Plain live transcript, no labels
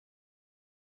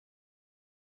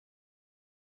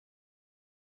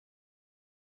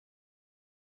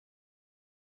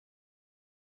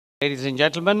Ladies and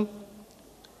gentlemen,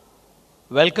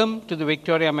 welcome to the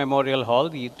Victoria Memorial Hall,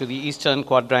 to the Eastern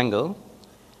Quadrangle,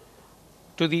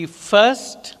 to the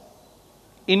first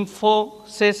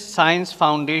Infosys Science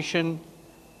Foundation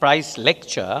Prize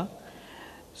Lecture,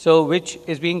 which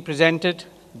is being presented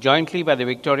jointly by the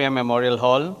Victoria Memorial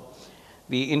Hall,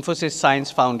 the Infosys Science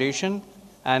Foundation,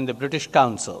 and the British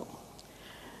Council.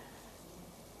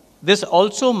 This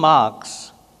also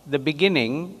marks the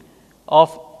beginning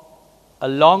of a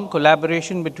long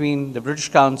collaboration between the British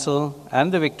Council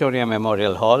and the Victoria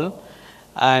Memorial Hall,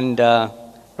 and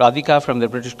Radhika from the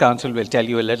British Council will tell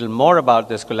you a little more about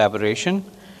this collaboration.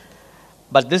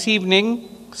 But this evening,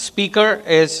 speaker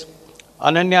is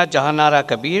Ananya Jahanara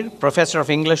Kabir, Professor of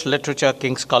English Literature,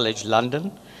 King's College,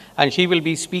 London, and she will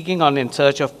be speaking on In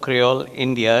Search of Creole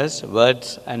India's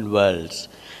Words and Worlds.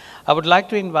 I would like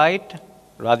to invite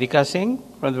Radhika Singh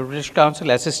from the British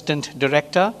Council, Assistant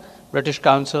Director, British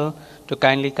Council, to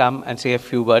kindly come and say a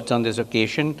few words on this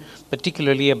occasion,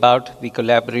 particularly about the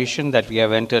collaboration that we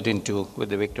have entered into with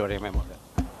the Victoria Memorial.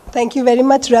 Thank you very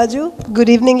much, Raju. Good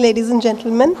evening, ladies and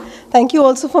gentlemen. Thank you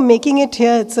also for making it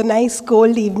here. It's a nice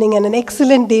cold evening and an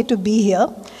excellent day to be here.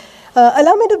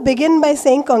 Allow me to begin by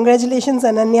saying congratulations,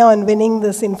 Ananya, on winning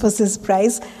this Infosys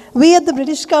Prize. We at the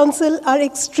British Council are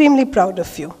extremely proud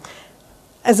of you.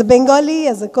 As a Bengali,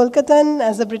 as a Kolkatan,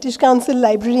 as a British Council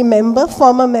Library member,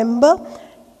 former member,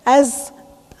 as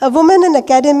a woman in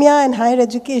academia and higher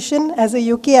education, as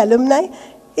a UK alumni,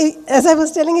 as I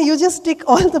was telling you just tick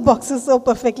all the boxes so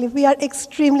perfectly. We are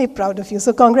extremely proud of you.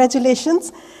 So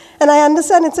congratulations. And I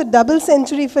understand it's a double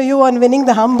century for you on winning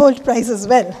the Humboldt Prize as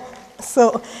well.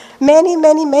 So many,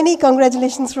 many, many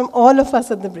congratulations from all of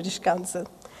us at the British Council.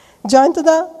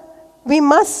 Joyantudha, we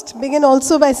must begin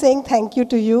also by saying thank you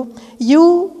to you.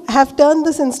 You have turned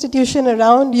this institution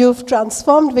around. You've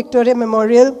transformed Victoria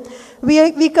Memorial.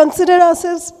 We consider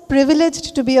ourselves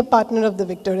privileged to be a partner of the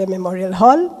Victoria Memorial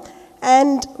Hall.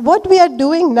 And what we are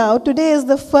doing now, today is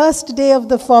the first day of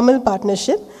the formal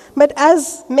partnership. But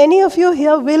as many of you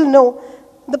here will know,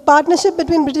 the partnership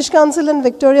between British Council and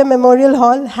Victoria Memorial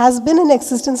Hall has been in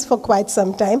existence for quite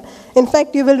some time. In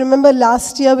fact, you will remember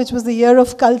last year, which was the year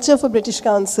of culture for British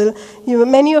Council,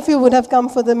 many of you would have come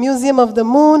for the Museum of the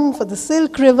Moon, for the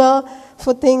Silk River,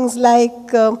 for things like,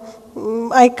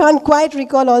 I can't quite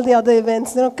recall all the other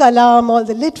events, Kalam, all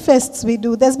the lit fests we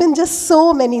do. There's been just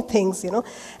so many things,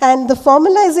 And the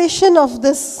formalization of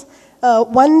this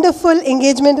wonderful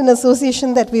engagement and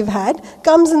association that we've had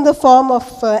comes in the form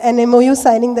of an MOU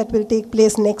signing that will take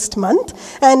place next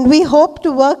month. And we hope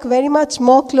to work very much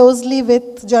more closely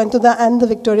with Joyantudha and the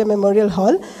Victoria Memorial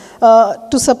Hall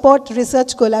to support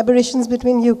research collaborations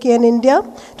between UK and India,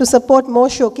 to support more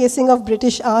showcasing of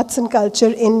British arts and culture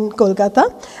in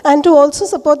Kolkata, and to also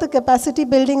support the capacity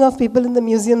building of people in the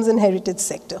museums and heritage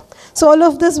sector. So all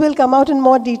of this will come out in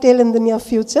more detail in the near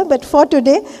future, but for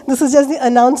today, this is just the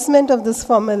announcement of this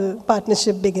formal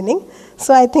partnership beginning.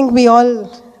 So I think we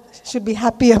all should be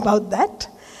happy about that.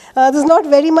 There's not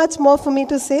very much more for me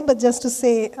to say, but just to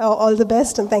say all the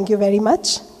best and thank you very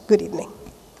much. Good evening.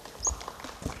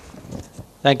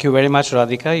 Thank you very much,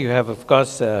 Radhika. You have, of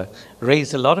course,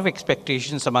 raised a lot of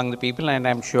expectations among the people, and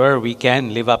I'm sure we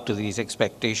can live up to these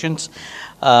expectations.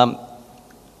 And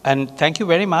thank you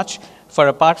very much for,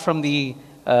 apart from the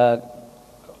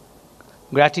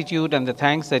gratitude and the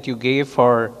thanks that you gave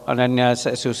for Ananya's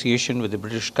association with the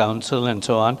British Council and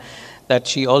so on, that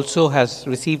she also has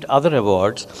received other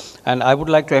awards. And I would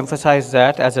like to emphasize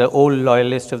that as an old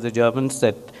loyalist of the Germans,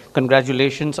 that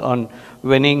congratulations on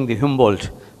winning the Humboldt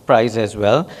Prize as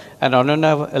well. And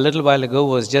Ananya a little while ago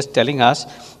was just telling us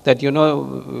that,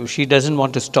 she doesn't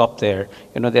want to stop there.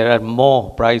 There are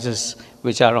more prizes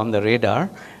which are on the radar.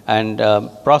 And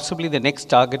possibly the next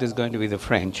target is going to be the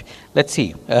French. Let's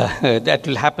see. That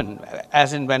will happen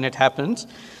as and when it happens.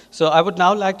 So I would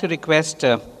now like to request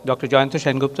Dr. Jayanta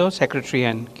Sengupta, Secretary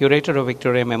and Curator of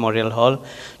Victoria Memorial Hall,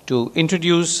 to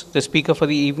introduce the speaker for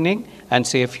the evening and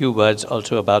say a few words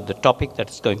also about the topic that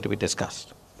is going to be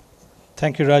discussed.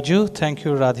 Thank you, Raju. Thank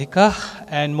you, Radhika.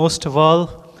 And most of all,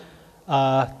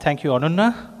 thank you,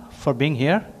 Ananya, for being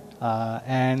here.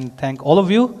 And thank all of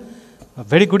you. A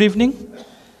very good evening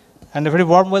and a very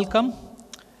warm welcome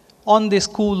on this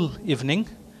cool evening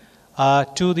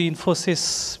to the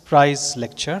Infosys Prize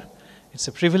Lecture. It's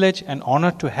a privilege and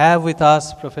honor to have with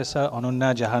us Professor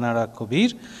Ananya Jahanara Kabir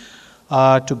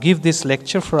to give this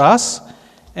lecture for us.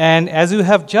 And as you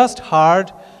have just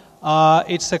heard,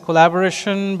 it's a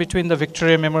collaboration between the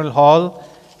Victoria Memorial Hall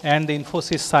and the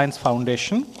Infosys Science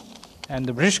Foundation and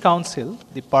the British Council,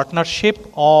 the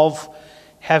partnership of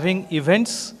having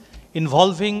events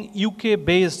involving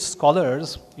UK-based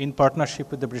scholars in partnership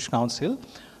with the British Council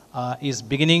is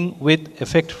beginning with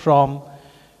effect from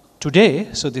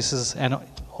today. So this is an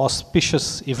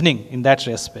auspicious evening in that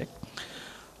respect.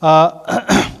 I'm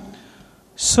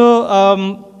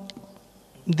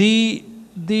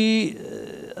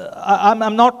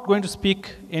not going to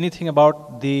speak anything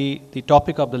about the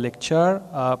topic of the lecture.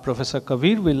 Professor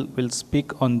Kabir will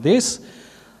speak on this.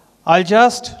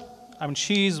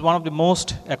 She is one of the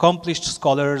most accomplished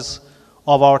scholars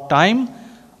of our time.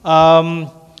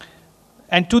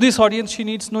 And to this audience, she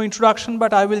needs no introduction,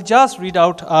 but I will just read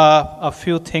out a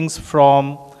few things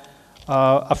from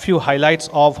a few highlights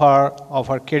of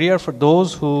her career for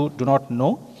those who do not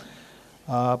know.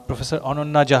 Professor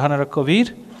Ananya Jahanara Kabir,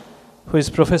 who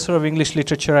is Professor of English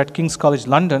Literature at King's College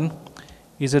London,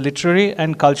 is a literary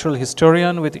and cultural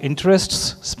historian with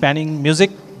interests spanning music,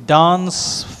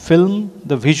 dance, film,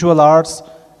 the visual arts,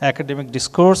 academic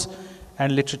discourse,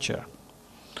 and literature.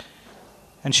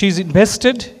 And she is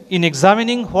invested in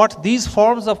examining what these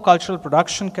forms of cultural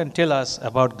production can tell us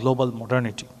about global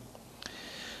modernity.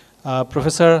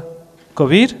 Professor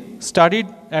Kabir studied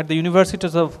at the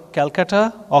universities of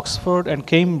Calcutta, Oxford, and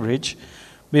Cambridge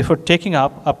before taking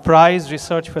up a prize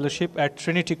research fellowship at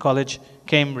Trinity College,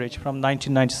 Cambridge from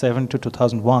 1997 to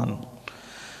 2001.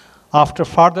 After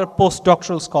further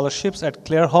postdoctoral scholarships at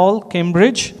Clare Hall,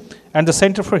 Cambridge, and the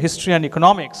Center for History and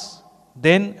Economics,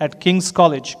 then at King's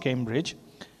College, Cambridge,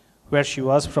 where she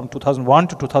was from 2001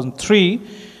 to 2003,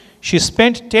 she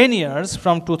spent 10 years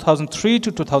from 2003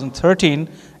 to 2013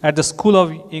 at the School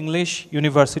of English,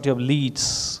 University of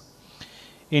Leeds.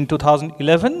 In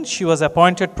 2011, she was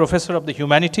appointed Professor of the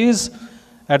Humanities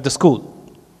at the school.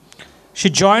 She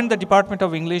joined the Department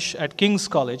of English at King's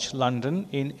College, London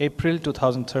in April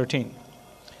 2013.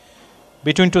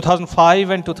 Between 2005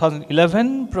 and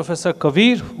 2011, Professor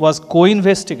Kabir was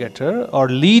co-investigator or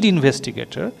lead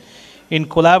investigator in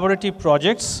collaborative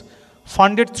projects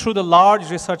funded through the large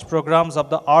research programs of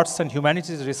the Arts and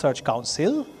Humanities Research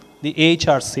Council, the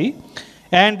AHRC,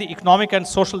 and the Economic and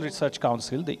Social Research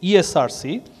Council, the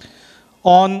ESRC,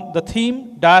 on the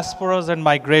theme Diasporas and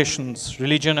Migrations,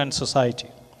 Religion and Society.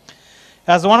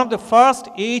 As one of the first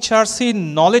AHRC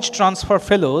Knowledge Transfer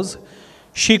Fellows,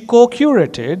 she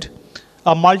co-curated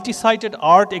a multi-sited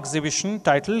art exhibition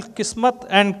titled Kismat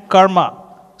and Karma,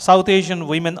 South Asian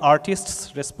Women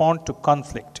Artists Respond to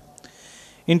Conflict.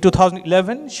 In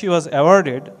 2011, she was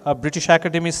awarded a British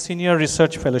Academy Senior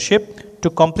Research Fellowship to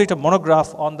complete a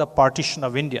monograph on the partition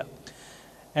of India.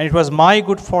 And it was my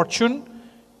good fortune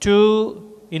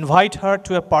to invite her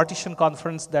to a partition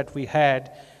conference that we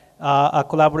had, a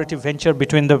collaborative venture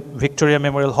between the Victoria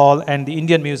Memorial Hall and the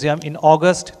Indian Museum in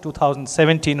August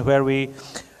 2017, where we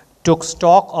took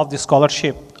stock of the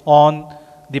scholarship on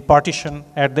the partition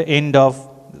at the end of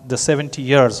the 70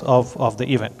 years of the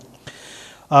event.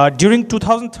 During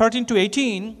 2013 to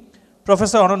 18,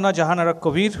 Professor Ananya Jahanara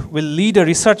Kabir will lead a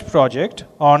research project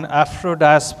on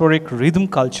Afro-diasporic rhythm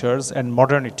cultures and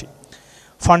modernity,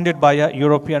 funded by a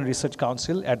European Research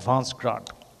Council advanced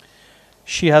grant.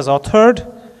 She has authored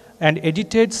and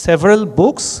edited several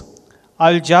books.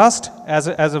 I'll just, as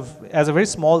a very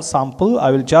small sample,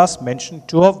 I will just mention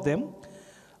two of them,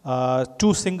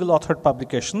 two single-authored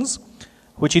publications,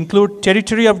 which include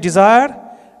Territory of Desire,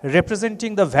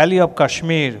 representing the Valley of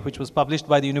Kashmir, which was published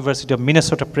by the University of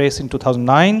Minnesota Press in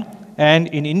 2009, and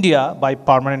in India by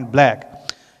Permanent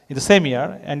Black in the same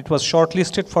year, and it was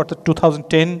shortlisted for the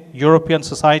 2010 European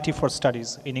Society for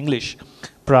Studies in English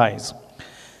Prize.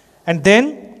 And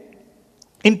then,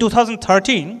 in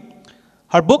 2013,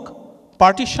 her book,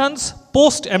 Partitions,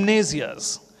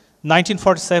 Post-Amnesias,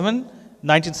 1947,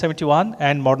 1971,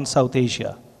 and Modern South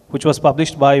Asia, which was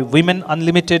published by Women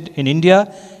Unlimited in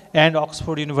India and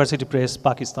Oxford University Press,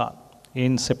 Pakistan,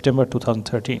 in September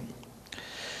 2013.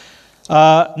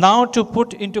 Now, to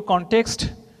put into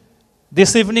context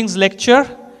this evening's lecture,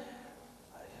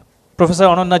 Professor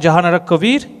Ananya Jahanara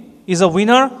Kabir is a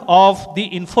winner of the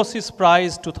Infosys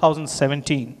Prize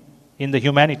 2017 in the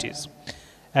Humanities,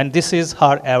 and this is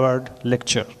her award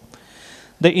lecture.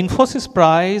 The Infosys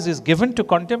Prize is given to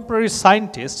contemporary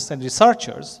scientists and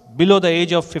researchers below the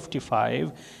age of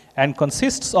 55 and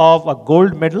consists of a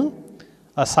gold medal,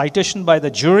 a citation by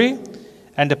the jury,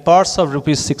 and a purse of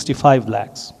rupees 65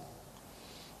 lakhs.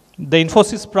 The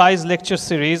Infosys Prize lecture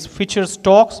series features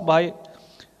talks by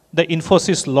the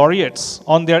Infosys laureates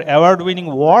on their award-winning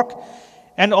work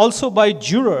and also by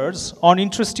jurors on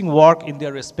interesting work in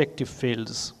their respective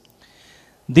fields.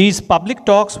 These public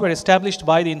talks were established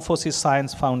by the Infosys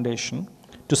Science Foundation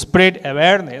to spread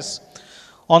awareness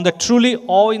on the truly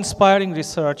awe-inspiring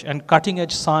research and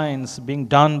cutting-edge science being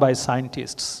done by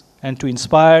scientists and to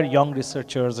inspire young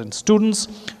researchers and students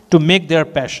to make their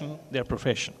passion their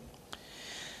profession.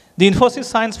 The Infosys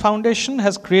Science Foundation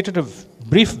has created a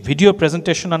brief video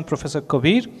presentation on Professor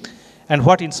Kabir and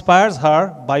what inspires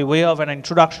her by way of an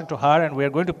introduction to her, and we are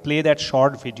going to play that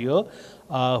short video,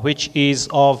 which is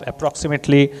of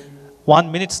approximately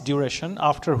 1 minute's duration,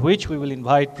 after which we will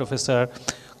invite Professor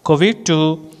Kabir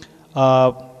to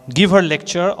give her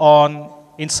lecture on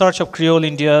In Search of Creole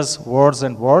India's Words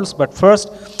and Worlds. But first,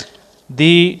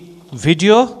 the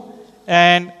video,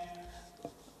 and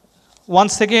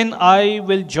once again, I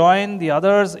will join the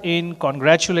others in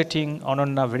congratulating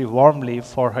Ananya very warmly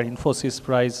for her Infosys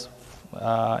Prize,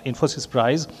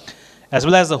 as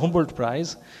well as the Humboldt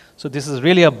Prize. So this is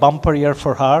really a bumper year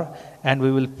for her, and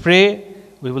we will pray,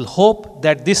 we will hope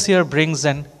that this year brings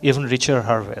an even richer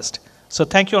harvest. So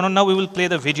thank you, Ananya. We will play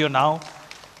the video now.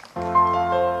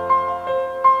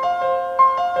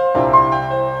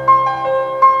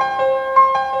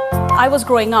 I was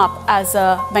growing up as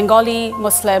a Bengali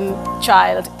Muslim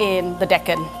child in the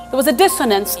Deccan. There was a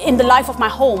dissonance in the life of my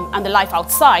home and the life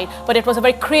outside, but it was a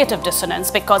very creative dissonance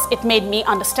because it made me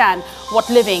understand what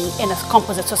living in a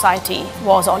composite society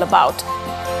was all about.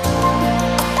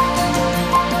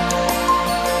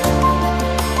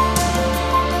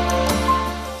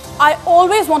 I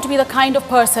always want to be the kind of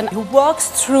person who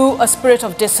works through a spirit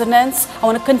of dissonance. I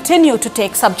want to continue to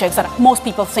take subjects that most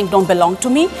people think don't belong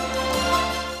to me.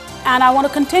 And I want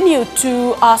to continue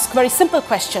to ask very simple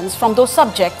questions from those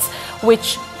subjects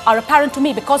which are apparent to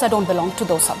me because I don't belong to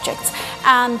those subjects.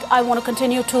 And I want to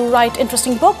continue to write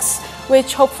interesting books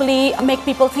which hopefully make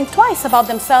people think twice about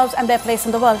themselves and their place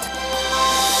in the world.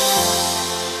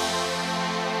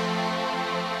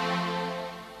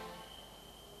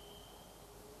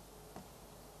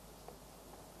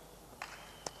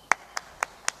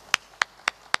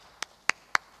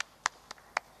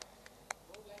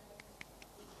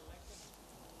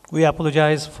 We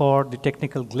apologize for the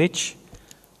technical glitch,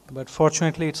 but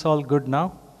fortunately it's all good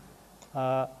now.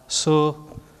 So,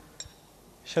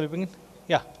 shall we begin?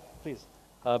 Yeah, please.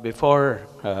 Before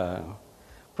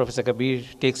Professor Kabir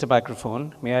takes the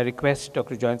microphone, may I request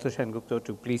Dr. Jayanta Sengupta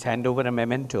to please hand over a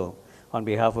memento on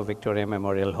behalf of Victoria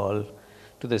Memorial Hall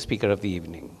to the speaker of the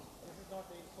evening.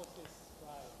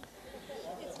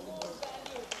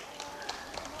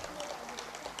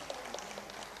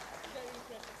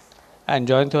 And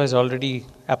Jayanto has already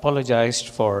apologized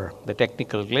for the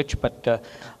technical glitch, but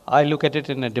I look at it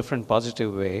in a different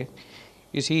positive way.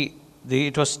 You see,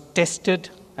 it was tested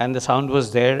and the sound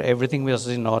was there, everything was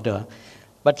in order.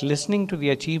 But listening to the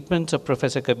achievements of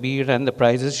Professor Kabir and the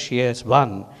prizes she has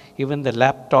won, even the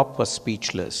laptop was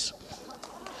speechless.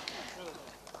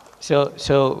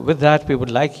 So with that, we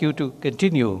would like you to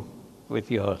continue with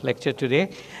your lecture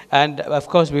today. And of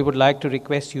course, we would like to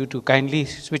request you to kindly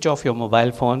switch off your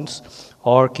mobile phones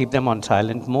or keep them on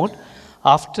silent mode.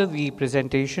 After the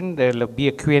presentation, there will be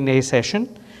a Q&A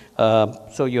session,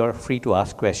 so you're free to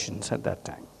ask questions at that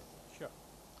time. Sure.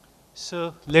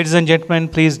 So, ladies and gentlemen,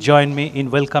 please join me in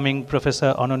welcoming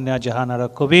Professor Ananya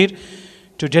Jahanara Kabir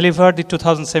to deliver the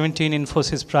 2017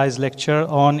 Infosys Prize lecture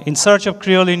on In Search of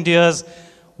Creole India's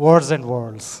Words and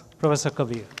Worlds. Professor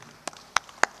Kabir.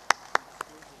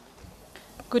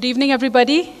 Good evening,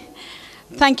 everybody.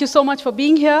 Thank you so much for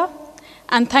being here.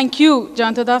 And thank you,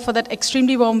 Jayantada, for that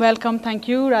extremely warm welcome. Thank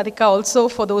you, Radhika, also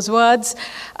for those words.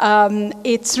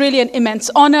 It's really an immense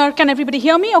honor. Can everybody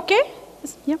hear me okay?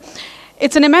 Yeah.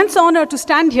 It's an immense honor to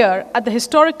stand here at the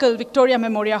historical Victoria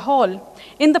Memorial Hall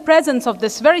in the presence of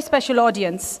this very special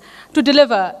audience to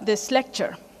deliver this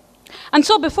lecture. And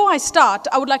so before I start,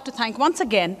 I would like to thank once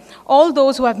again all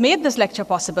those who have made this lecture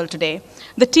possible today,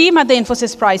 the team at the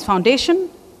Infosys Prize Foundation,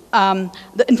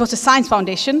 the Infosys Science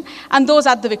Foundation, and those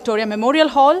at the Victoria Memorial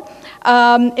Hall,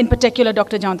 in particular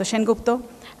Dr. Jayanta Sengupta,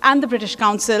 and the British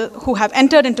Council, who have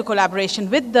entered into collaboration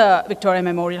with the Victoria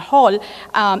Memorial Hall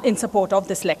in support of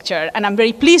this lecture. And I'm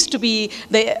very pleased to be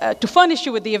to furnish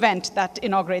you with the event that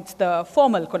inaugurates the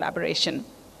formal collaboration.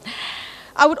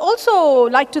 I would also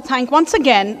like to thank once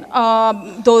again,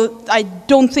 though I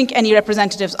don't think any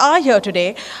representatives are here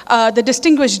today, the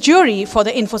distinguished jury for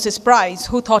the Infosys Prize,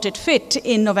 who thought it fit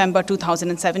in November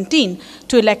 2017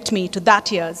 to elect me to that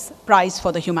year's Prize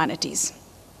for the Humanities.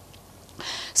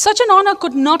 Such an honor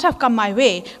could not have come my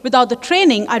way without the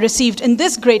training I received in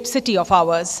this great city of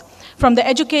ours, from the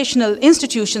educational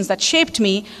institutions that shaped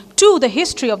me to the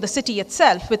history of the city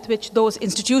itself, with which those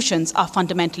institutions are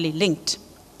fundamentally linked.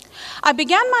 I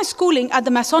began my schooling at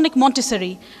the Masonic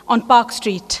Montessori on Park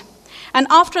Street, and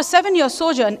after a 7-year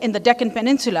sojourn in the Deccan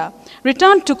Peninsula,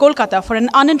 returned to Kolkata for an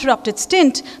uninterrupted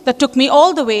stint that took me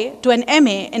all the way to an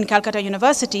MA in Calcutta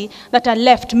University that I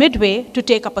left midway to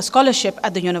take up a scholarship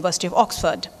at the University of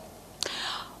Oxford.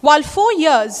 While 4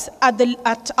 years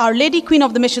at Our Lady Queen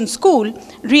of the Mission School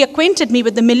reacquainted me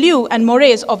with the milieu and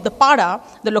mores of the Para,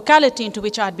 the locality into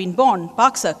which I had been born,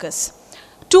 Park Circus.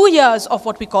 2 years of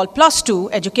what we call +2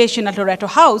 education at Loreto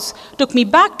House took me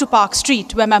back to Park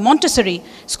Street, where my Montessori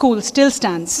school still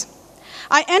stands.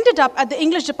 I ended up at the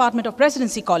English Department of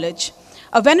Presidency College,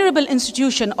 a venerable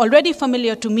institution already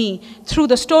familiar to me through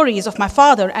the stories of my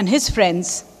father and his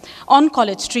friends, on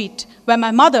College Street, where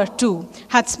my mother, too,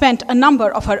 had spent a number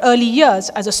of her early years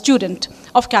as a student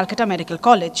of Calcutta Medical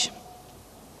College.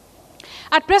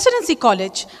 At Presidency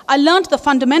College, I learned the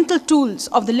fundamental tools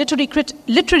of the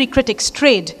literary critic's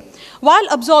trade, while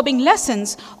absorbing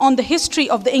lessons on the history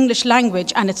of the English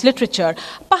language and its literature.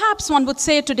 Perhaps one would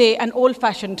say today an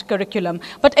old-fashioned curriculum,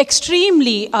 but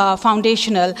extremely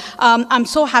foundational. I'm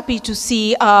so happy to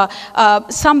see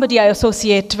somebody I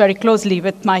associate very closely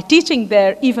with my teaching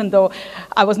there, even though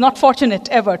I was not fortunate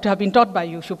ever to have been taught by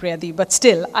you, Shupriyadi, but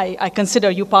still, I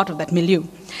consider you part of that milieu.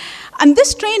 And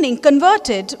this training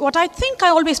converted what I think I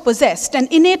always possessed, an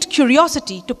innate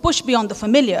curiosity to push beyond the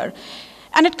familiar,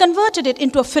 and it converted it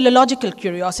into a philological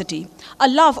curiosity, a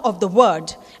love of the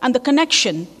word and the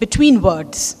connection between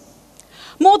words.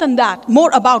 More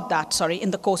about that, in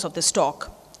the course of this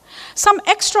talk. Some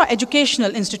extra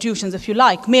educational institutions, if you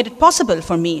like, made it possible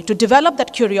for me to develop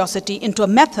that curiosity into a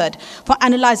method for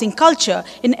analyzing culture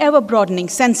in ever-broadening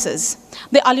senses.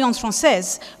 The Alliance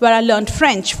Française, where I learned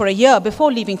French for a year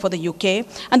before leaving for the UK,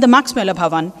 and the Max Muller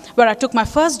Bhavan, where I took my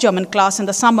first German class in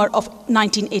the summer of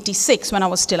 1986 when I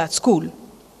was still at school.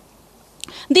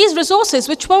 These resources,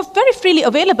 which were very freely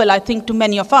available, I think, to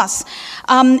many of us,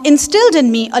 instilled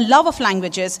in me a love of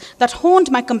languages that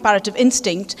honed my comparative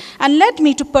instinct and led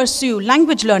me to pursue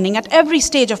language learning at every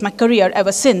stage of my career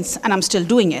ever since, and I'm still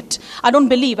doing it. I don't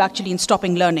believe, actually, in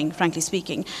stopping learning, frankly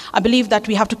speaking. I believe that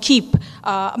we have to keep...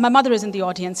 my mother is in the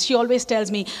audience. She always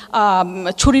tells me,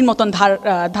 "Churin moton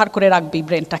dhar kore rakhbi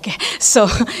brain take." So,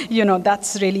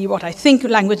 that's really what I think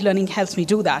language learning helps me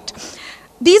do that.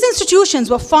 These institutions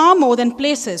were far more than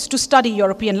places to study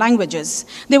European languages.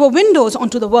 They were windows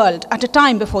onto the world at a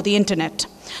time before the internet.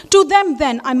 To them,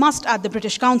 then, I must add the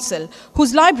British Council,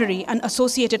 whose library and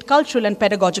associated cultural and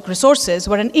pedagogic resources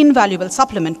were an invaluable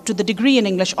supplement to the degree in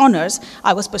English honours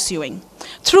I was pursuing.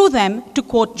 Through them, to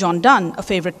quote John Donne, a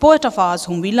favourite poet of ours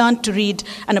whom we learned to read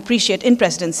and appreciate in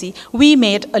Presidency, we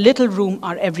made a little room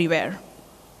are everywhere.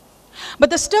 But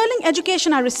the sterling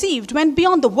education I received went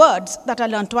beyond the words that I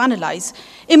learned to analyze,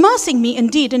 immersing me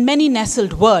indeed in many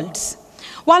nestled worlds.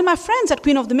 While my friends at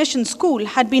Queen of the Mission School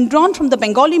had been drawn from the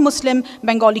Bengali Muslim,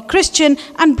 Bengali Christian,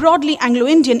 and broadly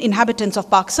Anglo-Indian inhabitants of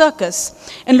Park Circus,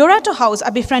 in Loreto House I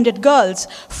befriended girls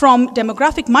from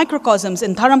demographic microcosms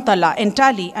in Dharamtala,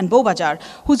 Entally, and Bobajar,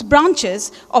 whose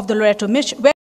branches of the Loreto Mission